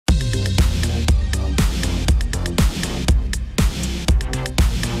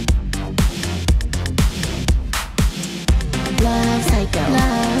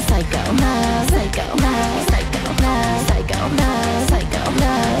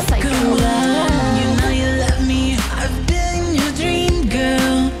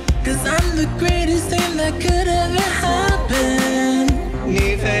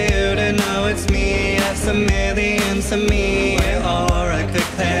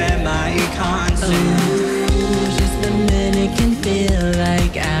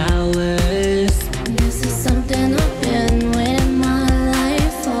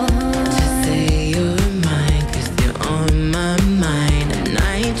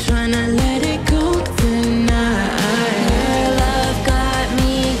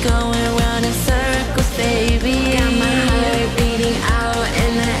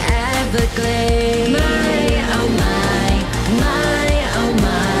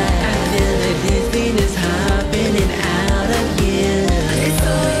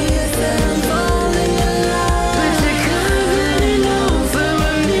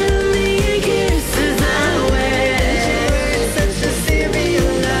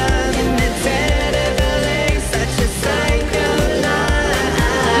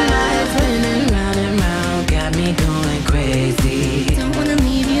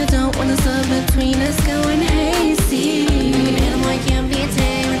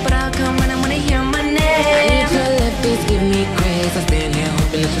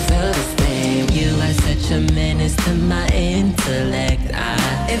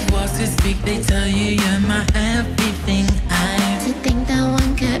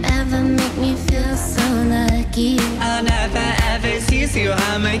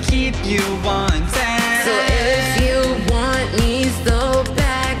gonna keep you wanting. So if you want me so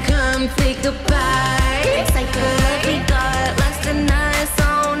bad, come say goodbye. Psycho, we got less than nice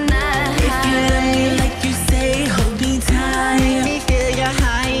all night. If you love me like you say, hold me tight. Make me feel your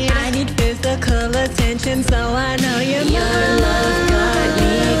height. I need physical attention, so I know you're mine. Your love got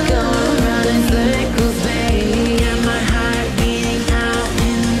me going round in circles, baby. And my heart beating out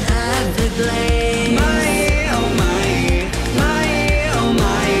in everglaze.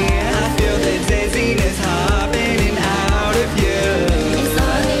 I feel the dizziness hopping out of you. It's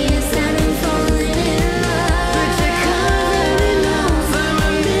obvious that I'm falling in love, but you're covered in over a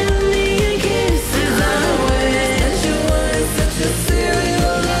million kisses. I wish that you weren't such a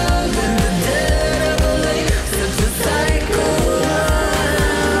serial love in the dead of the lake, such a psycho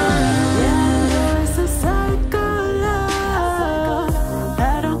love. Yeah, it's a psycho love. I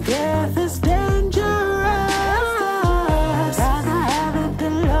don't care if it's dangerous. Rather have it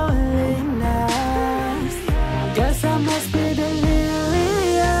than loneliness. Guess I must be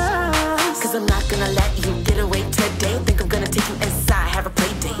delirious. Cause I'm not gonna let you get away today. Think I'm gonna take you inside, have a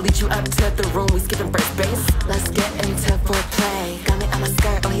play date. Lead you up to the room, we skipping first base. Let's get into foreplay. Got me on my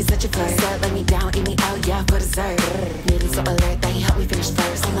skirt, oh he's such a flirt. Slut, let me down, eat me out, yeah, for dessert. Need him so alert that he helped me finish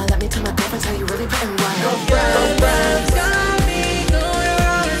first. Oh my, let me tell my girlfriend, tell you really putting work. Go brown. Got me going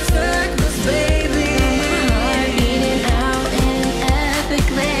round in circles, baby. Heart beating out in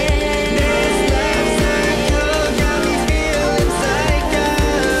everglaze. Got me feeling psycho.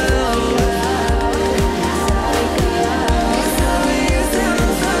 It's obvious that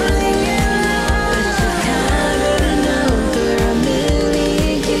I'm falling in love, but you're covered in over a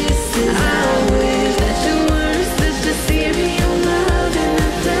million kisses. I wish that you weren't such a serial love in the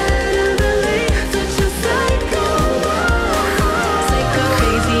dead of the lake, such a psycho love. Psycho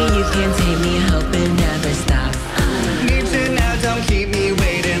Crazy, you can't take